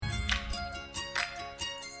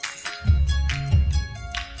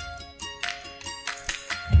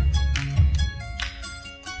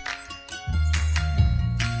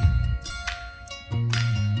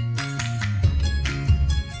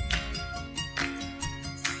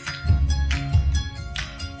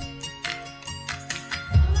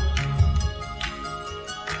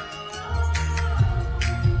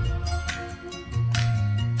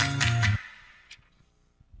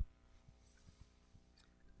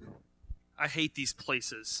I hate these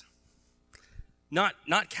places. Not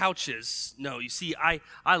couches. No, you see,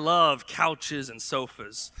 I love couches and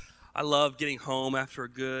sofas. I love getting home after a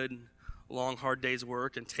good, long, hard day's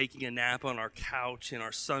work and taking a nap on our couch in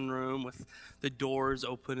our sunroom with the doors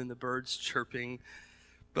open and the birds chirping.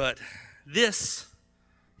 But this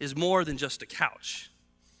is more than just a couch.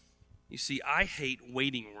 You see, I hate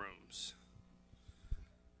waiting rooms.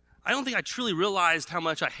 I don't think I truly realized how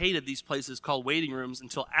much I hated these places called waiting rooms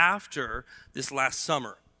until after this last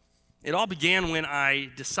summer. It all began when I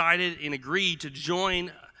decided and agreed to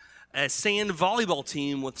join a sand volleyball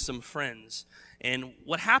team with some friends. And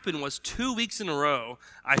what happened was 2 weeks in a row,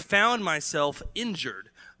 I found myself injured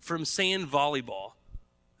from sand volleyball,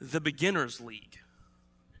 the beginner's league.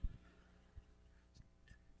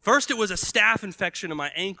 First, it was a staph infection in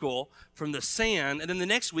my ankle from the sand, and then the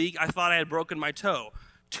next week, I thought I had broken my toe.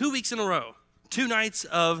 2 weeks in a row, 2 nights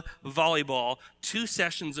of volleyball, 2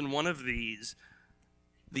 sessions in one of these,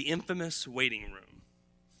 the infamous waiting room.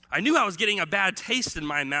 I knew I was getting a bad taste in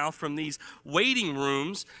my mouth from these waiting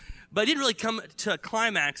rooms, but it didn't really come to a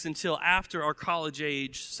climax until after our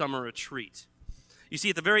college-age summer retreat. You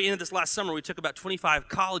see, at the very end of this last summer, we took about 25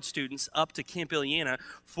 college students up to Camp Ileana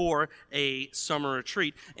for a summer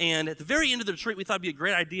retreat. And at the very end of the retreat, we thought it'd be a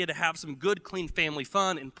great idea to have some good, clean family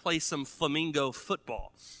fun and play some flamingo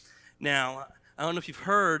football. Now, I don't know if you've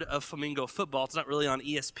heard of flamingo football. It's not really on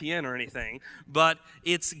ESPN or anything, but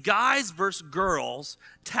it's guys versus girls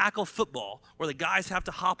tackle football, where the guys have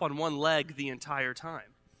to hop on one leg the entire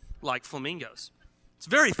time, like flamingos. It's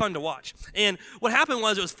very fun to watch. And what happened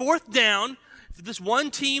was it was 4th down. If this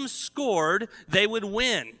one team scored, they would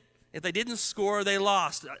win. If they didn't score, they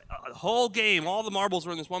lost. The whole game, all the marbles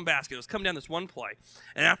were in this one basket. It was coming down this one play.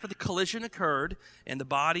 And after the collision occurred and the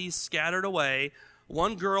bodies scattered away,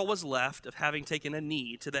 one girl was left of having taken a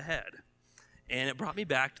knee to the head. And it brought me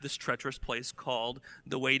back to this treacherous place called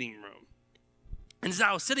the waiting room. And as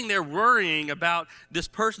I was sitting there worrying about this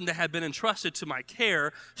person that had been entrusted to my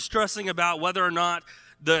care, stressing about whether or not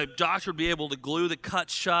the doctor would be able to glue the cut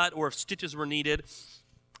shut or if stitches were needed,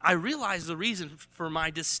 I realized the reason for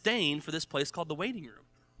my disdain for this place called the waiting room.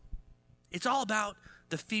 It's all about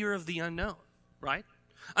the fear of the unknown, right?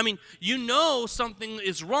 I mean, you know something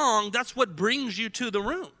is wrong. That's what brings you to the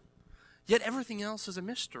room. Yet everything else is a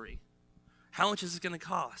mystery. How much is it going to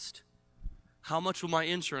cost? How much will my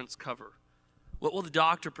insurance cover? What will the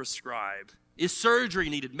doctor prescribe? Is surgery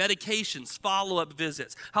needed? Medications, follow-up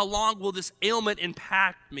visits? How long will this ailment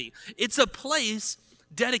impact me? It's a place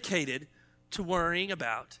dedicated to worrying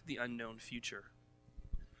about the unknown future.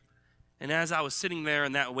 And as I was sitting there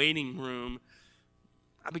in that waiting room,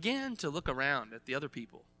 I began to look around at the other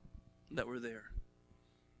people that were there.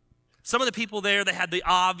 Some of the people there, they had the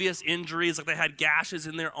obvious injuries, like they had gashes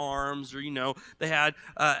in their arms, or, they had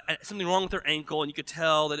something wrong with their ankle, and you could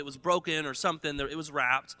tell that it was broken or something, that it was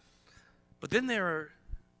wrapped. But then there were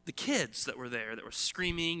the kids that were there that were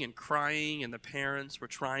screaming and crying, and the parents were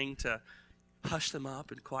trying to hush them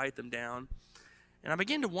up and quiet them down. And I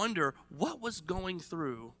began to wonder what was going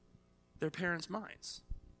through their parents' minds.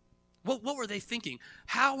 What were they thinking?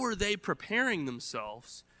 How were they preparing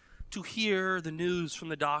themselves to hear the news from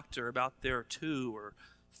the doctor about their 2 or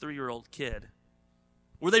 3-year-old kid?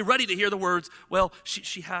 Were they ready to hear the words, well,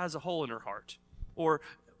 she has a hole in her heart, or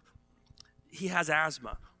he has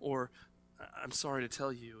asthma, or I'm sorry to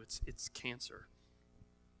tell you, it's cancer?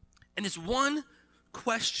 And this one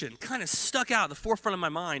question kind of stuck out at the forefront of my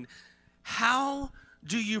mind. How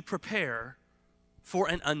do you prepare for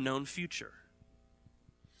an unknown future?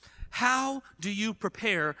 How do you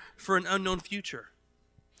prepare for an unknown future?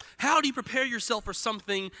 How do you prepare yourself for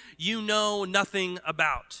something you know nothing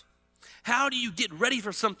about? How do you get ready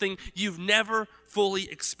for something you've never fully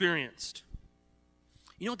experienced?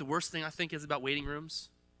 You know what the worst thing I think is about waiting rooms?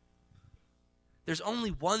 There's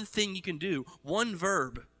only one thing you can do, one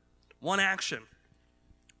verb, one action.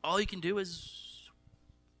 All you can do is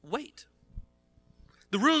wait.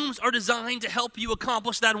 The rooms are designed to help you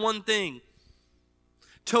accomplish that one thing.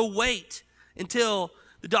 To wait until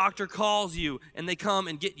the doctor calls you and they come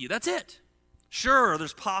and get you. That's it. Sure,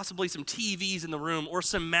 there's possibly some TVs in the room or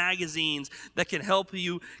some magazines that can help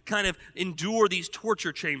you kind of endure these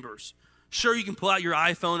torture chambers. Sure, you can pull out your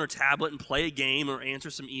iPhone or tablet and play a game or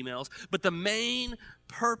answer some emails, but the main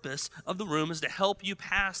purpose of the room is to help you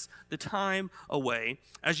pass the time away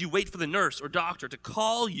as you wait for the nurse or doctor to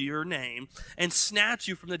call your name and snatch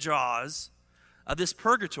you from the jaws of this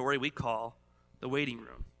purgatory we call the waiting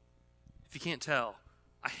room. If you can't tell,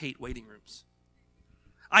 I hate waiting rooms.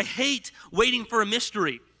 I hate waiting for a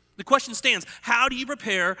mystery. The question stands, how do you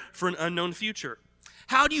prepare for an unknown future?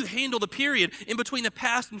 How do you handle the period in between the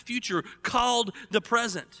past and future called the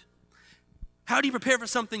present? How do you prepare for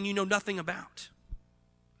something you know nothing about?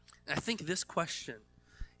 And I think this question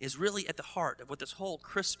is really at the heart of what this whole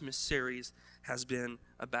Christmas series has been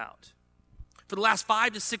about. For the last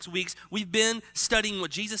 5 to 6 weeks, we've been studying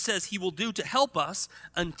what Jesus says he will do to help us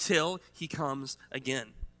until he comes again.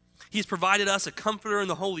 He's provided us a comforter in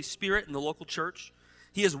the Holy Spirit in the local church.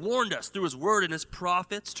 He has warned us through his word and his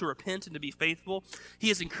prophets to repent and to be faithful. He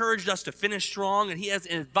has encouraged us to finish strong, and he has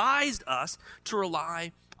advised us to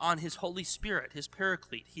rely on his Holy Spirit, his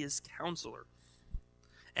paraclete, his counselor.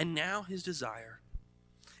 And now his desire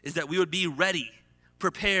is that we would be ready,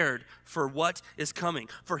 prepared for what is coming,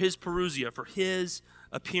 for his parousia, for his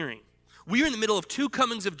appearing. We are in the middle of two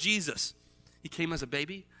comings of Jesus. He came as a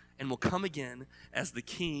baby and will come again as the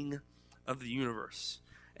King of the universe.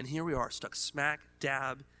 And here we are, stuck smack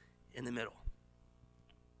dab in the middle,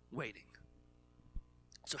 waiting.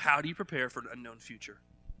 So how do you prepare for an unknown future?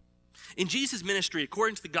 In Jesus' ministry,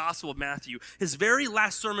 according to the Gospel of Matthew, his very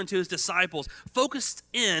last sermon to his disciples focused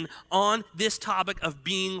in on this topic of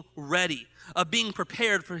being ready, of being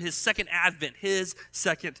prepared for his second advent, his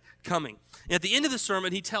second coming. And at the end of the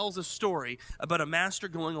sermon, he tells a story about a master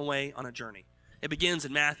going away on a journey. It begins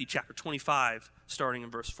in Matthew chapter 25, starting in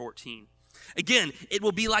verse 14. Again, it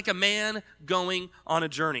will be like a man going on a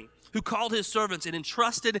journey who called his servants and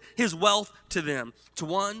entrusted his wealth to them. To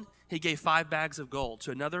one, he gave 5 bags of gold.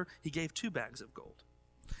 To another, he gave 2 bags of gold.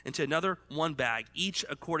 And to another, 1 bag, each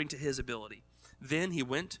according to his ability. Then he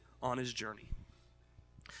went on his journey.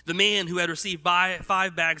 The man who had received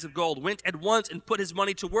 5 bags of gold went at once and put his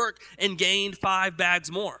money to work and gained 5 bags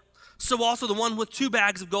more. So also the one with 2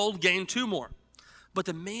 bags of gold gained 2 more. But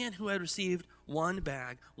the man who had received 1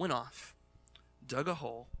 bag went off, dug a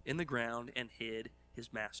hole in the ground, and hid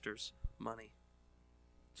his master's money.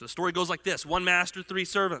 So the story goes like this. 1 master, 3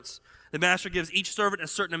 servants. The master gives each servant a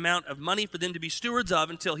certain amount of money for them to be stewards of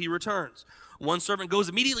until he returns. 1 servant goes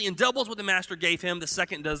immediately and doubles what the master gave him. The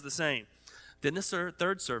second does the same. Then the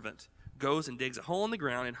third servant goes and digs a hole in the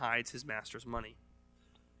ground and hides his master's money.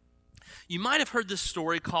 You might have heard this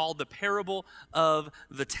story called the parable of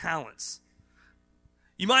the talents.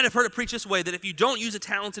 You might have heard it preached this way, that if you don't use the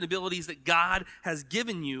talents and abilities that God has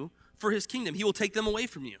given you for his kingdom, he will take them away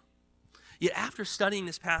from you. Yet after studying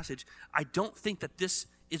this passage, I don't think that this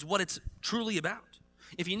is what it's truly about.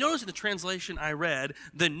 If you notice in the translation I read,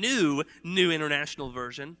 the New International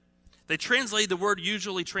Version, they translate the word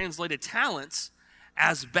usually translated talents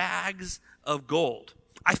as bags of gold.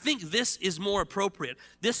 I think this is more appropriate.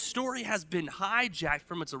 This story has been hijacked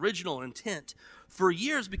from its original intent for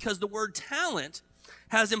years because the word talent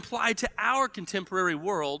has implied to our contemporary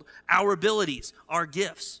world our abilities, our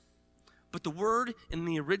gifts. But the word in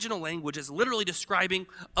the original language is literally describing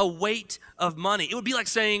a weight of money. It would be like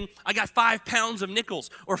saying, I got 5 pounds of nickels,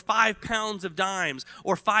 or 5 pounds of dimes,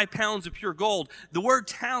 or 5 pounds of pure gold. The word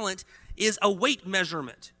talent is a weight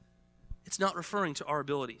measurement. It's not referring to our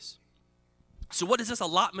abilities. So what does this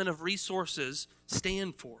allotment of resources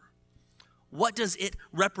stand for? What does it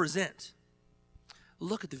represent?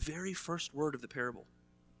 Look at the very first word of the parable.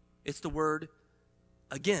 It's the word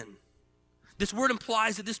again. This word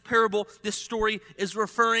implies that this parable, this story, is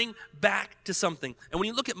referring back to something. And when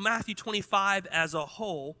you look at Matthew 25 as a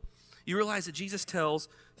whole, you realize that Jesus tells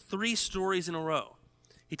 3 stories in a row.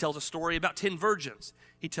 He tells a story about 10 virgins.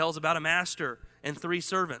 He tells about a master and 3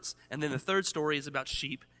 servants. And then the third story is about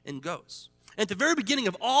sheep and goats. And at the very beginning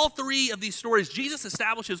of all 3 of these stories, Jesus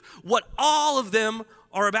establishes what all of them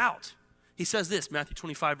are about. He says this, Matthew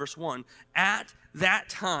 25, verse 1, at that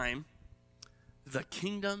time, the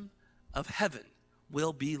kingdom of heaven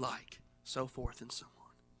will be like, so forth and so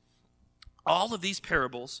on. All of these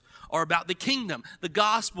parables are about the kingdom, the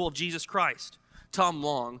gospel of Jesus Christ. Tom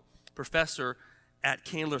Long, professor at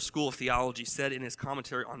Candler School of Theology, said in his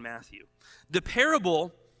commentary on Matthew, the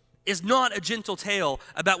parable is not a gentle tale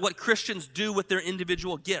about what Christians do with their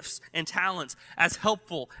individual gifts and talents, as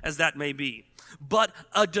helpful as that may be, but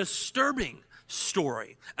a disturbing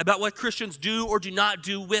story about what Christians do or do not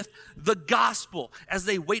do with the gospel as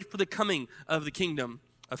they wait for the coming of the kingdom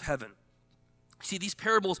of heaven. See, these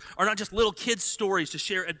parables are not just little kids' stories to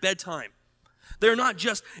share at bedtime. They're not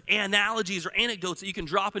just analogies or anecdotes that you can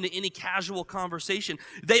drop into any casual conversation.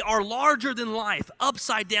 They are larger than life,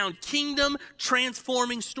 upside down, kingdom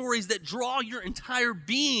transforming stories that draw your entire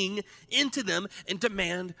being into them and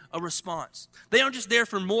demand a response. They aren't just there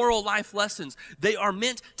for moral life lessons. They are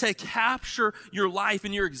meant to capture your life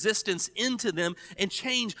and your existence into them and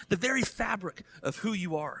change the very fabric of who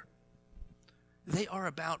you are. They are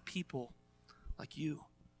about people like you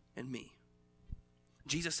and me.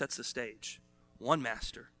 Jesus sets the stage. one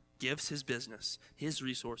master gives his business, his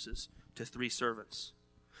resources to 3 servants.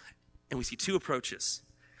 And we see 2 approaches.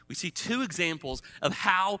 We see 2 examples of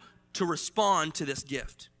how to respond to this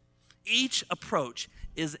gift. Each approach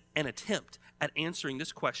is an attempt at answering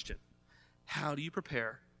this question: how do you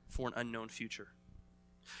prepare for an unknown future?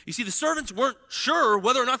 You see, the servants weren't sure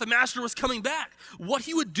whether or not the master was coming back, what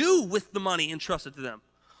he would do with the money entrusted to them.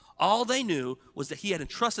 All they knew was that he had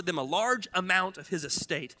entrusted them a large amount of his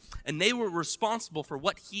estate, and they were responsible for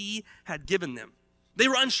what he had given them. They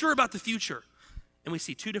were unsure about the future, and we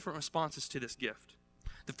see 2 different responses to this gift.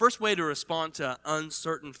 The first way to respond to an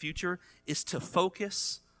uncertain future is to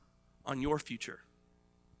focus on your future.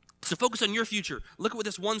 So focus on your future. Look at what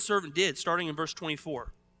this one servant did, starting in verse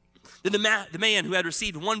 24. Then the man who had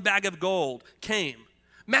received 1 bag of gold came.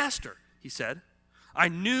 "Master," he said, "I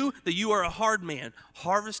knew that you are a hard man,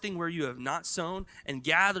 harvesting where you have not sown and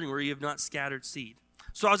gathering where you have not scattered seed.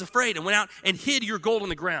 So I was afraid and went out and hid your gold on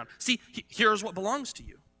the ground. See, here's what belongs to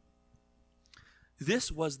you."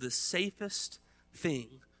 This was the safest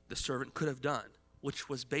thing the servant could have done, which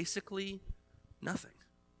was basically nothing.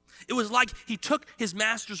 It was like he took his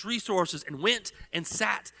master's resources and went and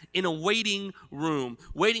sat in a waiting room,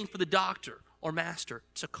 waiting for the doctor or master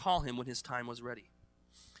to call him when his time was ready.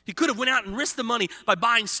 He could have went out and risked the money by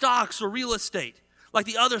buying stocks or real estate like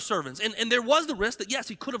the other servants. And there was the risk that, yes,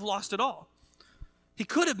 he could have lost it all. He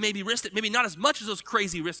could have maybe risked it, maybe not as much as those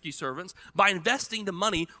crazy risky servants, by investing the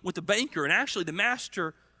money with the banker. And actually the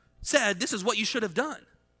master said, this is what you should have done.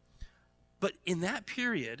 But in that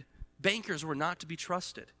period, bankers were not to be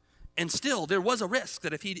trusted. And still, there was a risk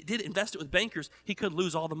that if he did invest it with bankers, he could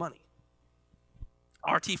lose all the money.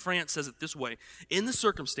 R.T. France says it this way: in the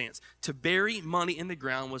circumstance, to bury money in the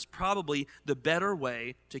ground was probably the better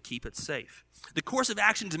way to keep it safe. The course of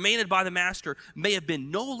action demanded by the master may have been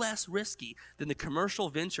no less risky than the commercial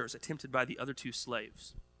ventures attempted by the other 2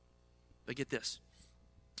 slaves. But get this: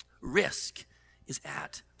 risk is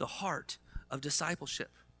at the heart of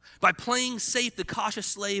discipleship. By playing safe, the cautious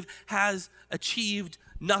slave has achieved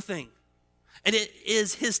nothing. And it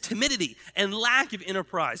is his timidity and lack of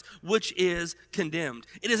enterprise which is condemned.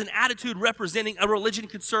 It is an attitude representing a religion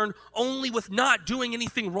concerned only with not doing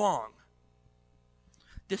anything wrong.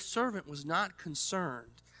 This servant was not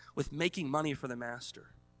concerned with making money for the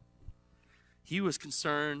master. He was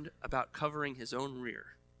concerned about covering his own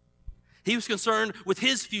rear. He was concerned with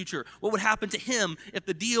his future, what would happen to him if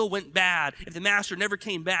the deal went bad, if the master never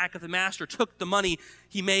came back, if the master took the money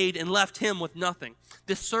he made and left him with nothing.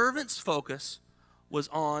 The servant's focus was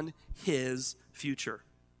on his future.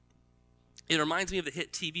 It reminds me of the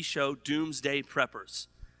hit TV show Doomsday Preppers.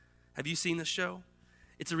 Have you seen this show?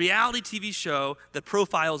 It's a reality TV show that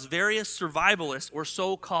profiles various survivalists or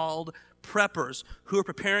so-called preppers who are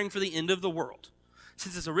preparing for the end of the world.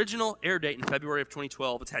 Since its original air date in February of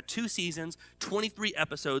 2012, it's had 2 seasons, 23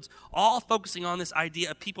 episodes, all focusing on this idea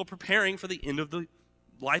of people preparing for the end of the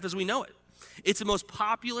life as we know it. It's the most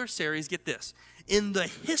popular series, get this, in the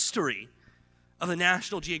history of the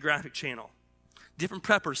National Geographic Channel. Different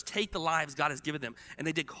preppers take the lives God has given them, and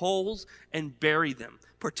they dig holes and bury them,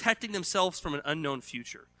 protecting themselves from an unknown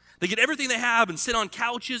future. They get everything they have and sit on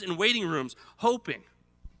couches and waiting rooms, hoping,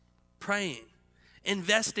 praying,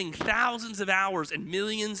 investing thousands of hours and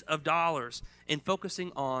millions of dollars in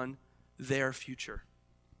focusing on their future.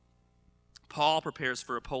 Paul prepares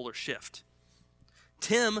for a polar shift.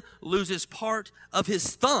 Tim loses part of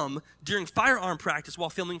his thumb during firearm practice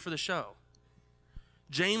while filming for the show.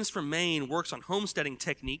 James from Maine works on homesteading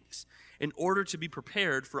techniques in order to be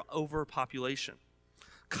prepared for overpopulation.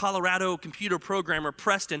 Colorado computer programmer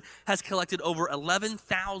Preston has collected over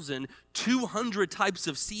 11,200 types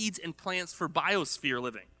of seeds and plants for biosphere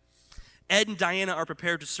living. Ed and Diana are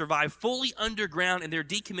prepared to survive fully underground in their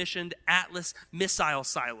decommissioned Atlas missile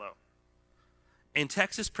silo. And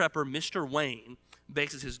Texas prepper Mr. Wayne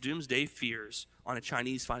bases his doomsday fears on a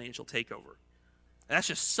Chinese financial takeover. And that's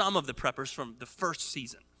just some of the preppers from the first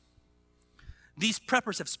season. These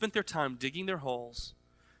preppers have spent their time digging their holes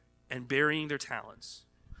and burying their talents.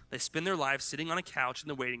 They spend their lives sitting on a couch in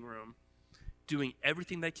the waiting room, doing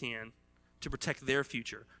everything they can to protect their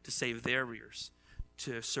future, to save their rears,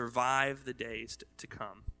 to survive the days to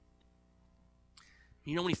come.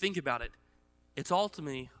 You know, when you think about it, it's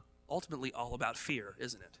ultimately all about fear,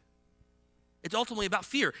 isn't it? It's ultimately about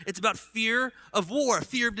fear. It's about fear of war,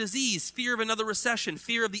 fear of disease, fear of another recession,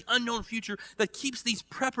 fear of the unknown future that keeps these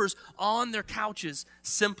preppers on their couches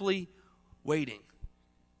simply waiting.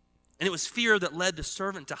 And it was fear that led the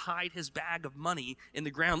servant to hide his bag of money in the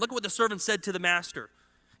ground. Look at what the servant said to the master.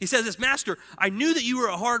 He says this: "Master, I knew that you were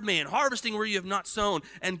a hard man, harvesting where you have not sown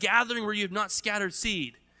and gathering where you have not scattered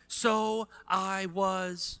seed. So I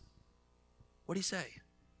was, what do you say?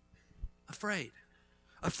 Afraid.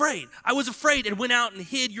 Afraid. I was afraid and went out and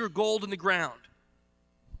hid your gold in the ground.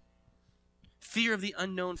 Fear of the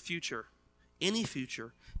unknown future, any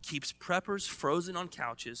future, keeps preppers frozen on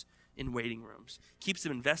couches in waiting rooms, keeps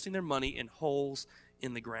them investing their money in holes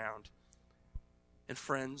in the ground. And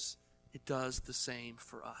friends, it does the same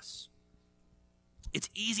for us. It's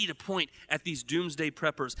easy to point at these doomsday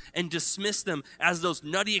preppers and dismiss them as those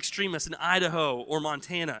nutty extremists in Idaho or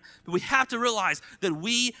Montana. But we have to realize that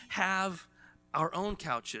we have our own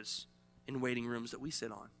couches in waiting rooms that we sit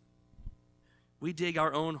on. We dig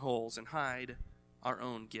our own holes and hide our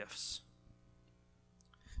own gifts.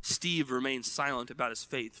 Steve remains silent about his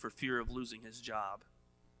faith for fear of losing his job.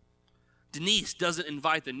 Denise doesn't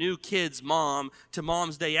invite the new kid's mom to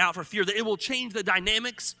mom's day out for fear that it will change the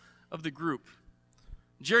dynamics of the group.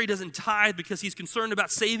 Jerry doesn't tithe because he's concerned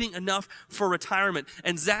about saving enough for retirement.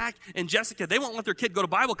 And Zach and Jessica, they won't let their kid go to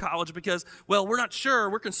Bible college because, well, we're not sure.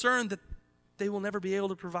 We're concerned that they will never be able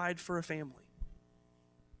to provide for a family.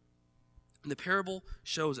 And the parable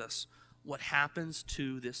shows us what happens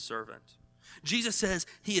to this servant. Jesus says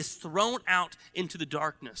he is thrown out into the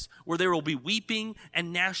darkness where there will be weeping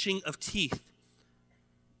and gnashing of teeth.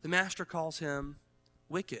 The master calls him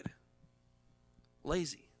wicked,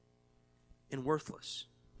 lazy, and worthless.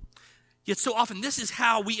 Yet so often this is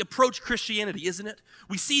how we approach Christianity, isn't it?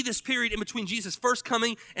 We see this period in between Jesus' first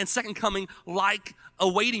coming and second coming like a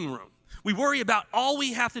waiting room. We worry about all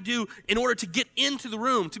we have to do in order to get into the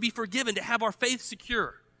room, to be forgiven, to have our faith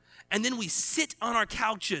secure. And then we sit on our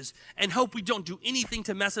couches and hope we don't do anything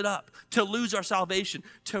to mess it up, to lose our salvation,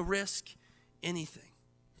 to risk anything.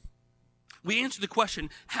 We answer the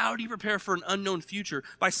question, how do you prepare for an unknown future?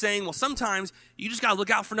 By saying, well, sometimes you just got to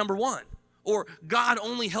look out for number one. Or God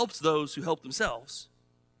only helps those who help themselves.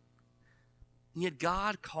 And yet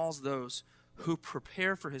God calls those who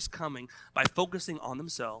prepare for his coming by focusing on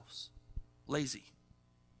themselves lazy,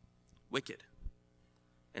 wicked,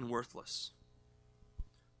 and worthless.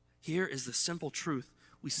 Here is the simple truth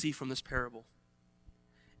we see from this parable.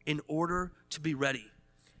 In order to be ready,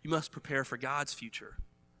 you must prepare for God's future,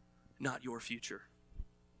 not your future.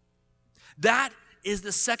 That is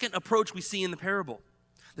the second approach we see in the parable.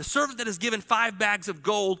 The servant that is given 5 bags of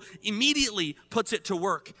gold immediately puts it to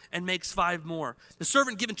work and makes 5 more. The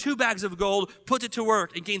servant given 2 bags of gold puts it to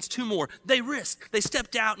work and gains 2 more. They risked. They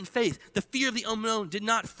stepped out in faith. The fear of the unknown did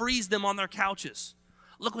not freeze them on their couches.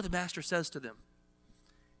 Look what the master says to them.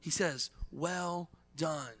 He says, well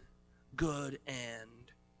done, good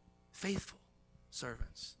and faithful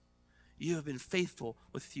servants. You have been faithful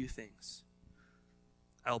with few things.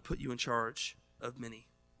 I will put you in charge of many.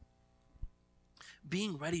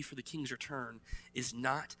 Being ready for the king's return is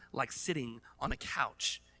not like sitting on a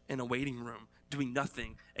couch in a waiting room doing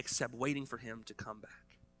nothing except waiting for him to come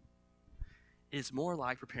back. It is more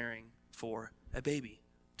like preparing for a baby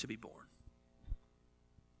to be born.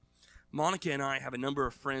 Monica and I have a number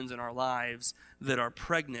of friends in our lives that are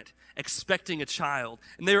pregnant, expecting a child.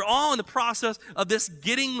 And they're all in the process of this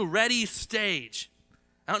getting ready stage.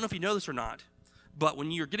 I don't know if you know this or not, but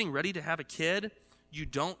when you're getting ready to have a kid, you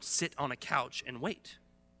don't sit on a couch and wait.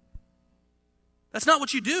 That's not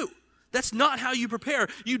what you do. That's not how you prepare.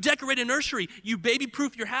 You decorate a nursery. You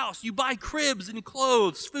baby-proof your house. You buy cribs and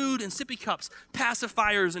clothes, food and sippy cups,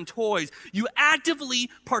 pacifiers and toys. You actively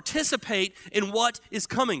participate in what is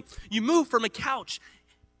coming. You move from a couch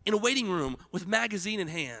in a waiting room with a magazine in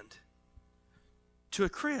hand to a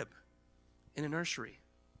crib in a nursery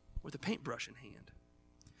with a paintbrush in hand.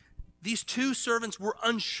 These 2 servants were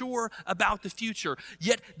unsure about the future,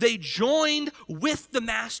 yet they joined with the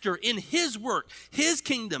master in his work, his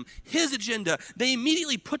kingdom, his agenda. They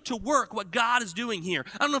immediately put to work what God is doing here.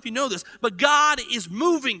 I don't know if you know this, but God is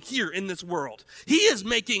moving here in this world. He is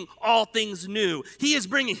making all things new. He is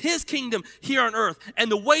bringing his kingdom here on earth.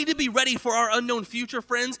 And the way to be ready for our unknown future,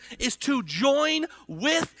 friends, is to join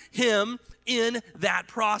with him in that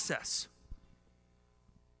process.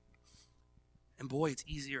 And boy, it's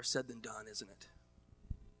easier said than done, isn't it?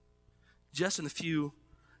 Just in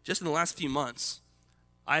the last few months,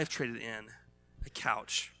 I have traded in a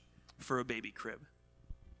couch for a baby crib.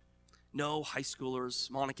 No, high schoolers,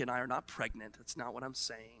 Monica and I are not pregnant. That's not what I'm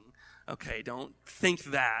saying. Okay, don't think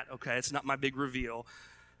that. Okay, it's not my big reveal.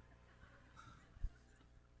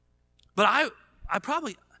 But I was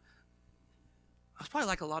probably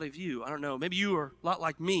like a lot of you. I don't know. Maybe you are a lot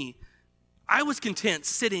like me. I was content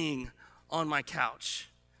sitting on my couch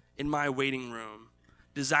in my waiting room,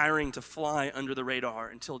 desiring to fly under the radar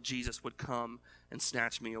until Jesus would come and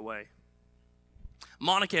snatch me away.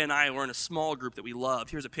 Monica and I were in a small group that we loved.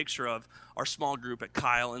 Here's a picture of our small group at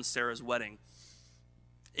Kyle and Sarah's wedding.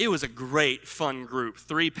 It was a great, fun group.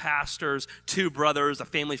 3 pastors, 2 brothers, a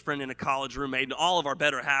family friend, and a college roommate, and all of our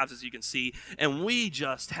better halves, as you can see. And we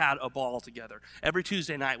just had a ball together. Every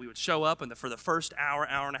Tuesday night, we would show up, and for the first hour,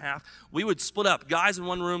 hour and a half, we would split up, guys in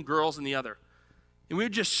one room, girls in the other. And we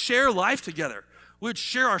would just share life together. We would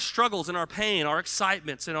share our struggles and our pain, our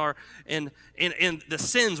excitements, and the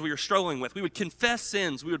sins we were struggling with. We would confess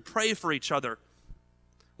sins. We would pray for each other.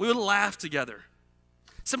 We would laugh together.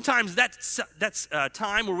 Sometimes that's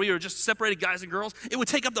time where we were just separated guys and girls. It would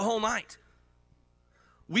take up the whole night.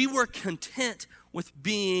 We were content with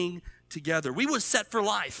being together. We were set for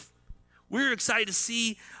life. We were excited to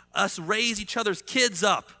see us raise each other's kids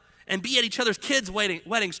up and be at each other's kids'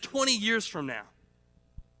 weddings 20 years from now.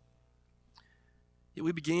 Yet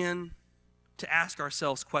we began to ask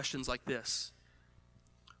ourselves questions like this.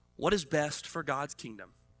 What is best for God's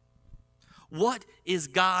kingdom? What is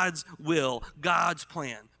God's will, God's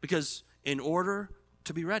plan? Because in order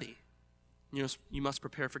to be ready, you must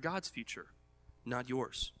prepare for God's future, not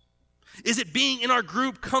yours. Is it being in our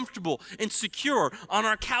group comfortable and secure on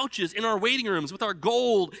our couches, in our waiting rooms, with our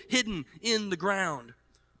gold hidden in the ground?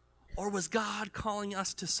 Or was God calling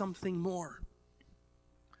us to something more?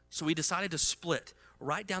 So we decided to split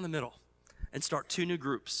right down the middle and start 2 new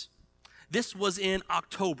groups. This was in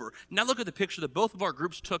October. Now look at the picture that both of our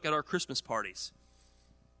groups took at our Christmas parties.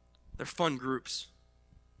 They're fun groups.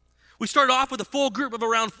 We started off with a full group of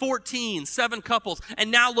around 14, 7 couples, and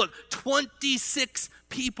now look, 26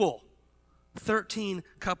 people. 13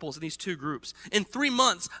 couples in these 2 groups. In 3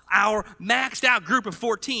 months, our maxed out group of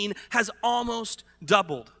 14 has almost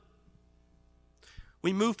doubled.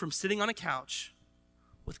 We moved from sitting on a couch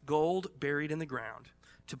with gold buried in the ground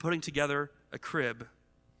to putting together a crib,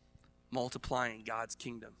 multiplying God's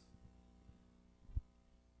kingdom.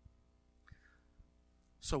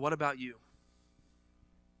 So what about you?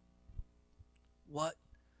 What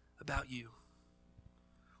about you?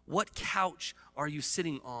 What couch are you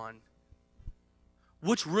sitting on?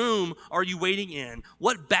 Which room are you waiting in?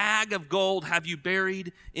 What bag of gold have you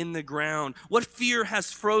buried in the ground? What fear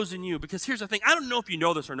has frozen you? Because here's the thing, I don't know if you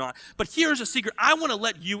know this or not, but here's a secret I want to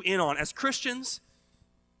let you in on. As Christians,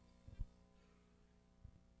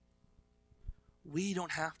 we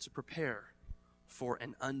don't have to prepare for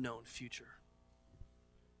an unknown future.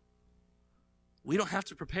 We don't have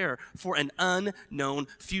to prepare for an unknown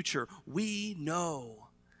future. We know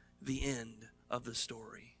the end of the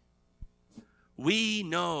story. We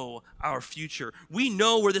know our future. We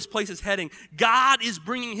know where this place is heading. God is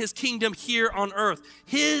bringing his kingdom here on earth.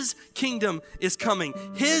 His kingdom is coming.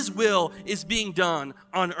 His will is being done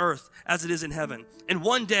on earth as it is in heaven. And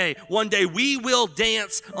one day, we will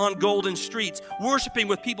dance on golden streets, worshiping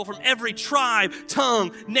with people from every tribe,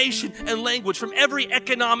 tongue, nation, and language, from every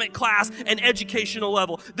economic class and educational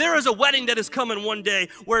level. There is a wedding that is coming one day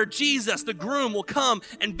where Jesus, the groom, will come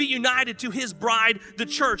and be united to his bride, the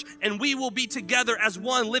church, and we will be together as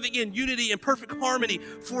one, living in unity and perfect harmony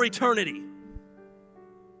for eternity.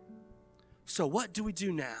 So what do we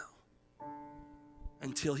do now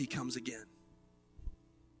until he comes again?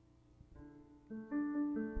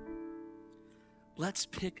 Let's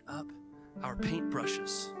pick up our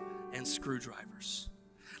paintbrushes and screwdrivers.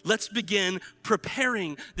 Let's begin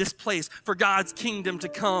preparing this place for God's kingdom to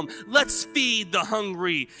come. Let's feed the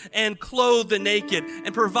hungry and clothe the naked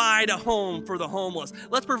and provide a home for the homeless.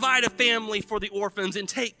 Let's provide a family for the orphans and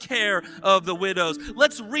take care of the widows.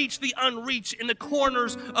 Let's reach the unreached in the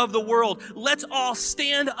corners of the world. Let's all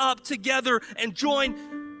stand up together and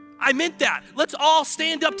join. I meant that. Let's all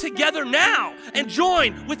stand up together now and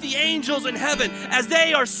join with the angels in heaven as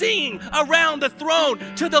they are singing around the throne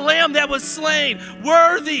to the Lamb that was slain.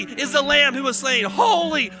 Worthy is the Lamb who was slain.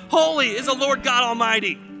 Holy, holy is the Lord God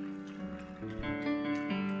Almighty.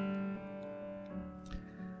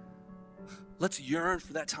 Let's yearn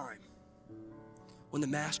for that time when the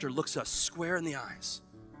Master looks us square in the eyes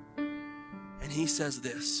and he says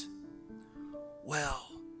this,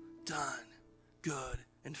 "Well done, good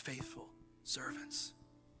and faithful servants."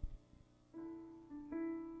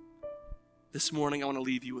 This morning, I want to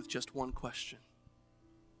leave you with just one question.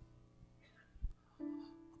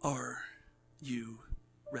 Are you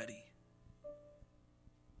ready?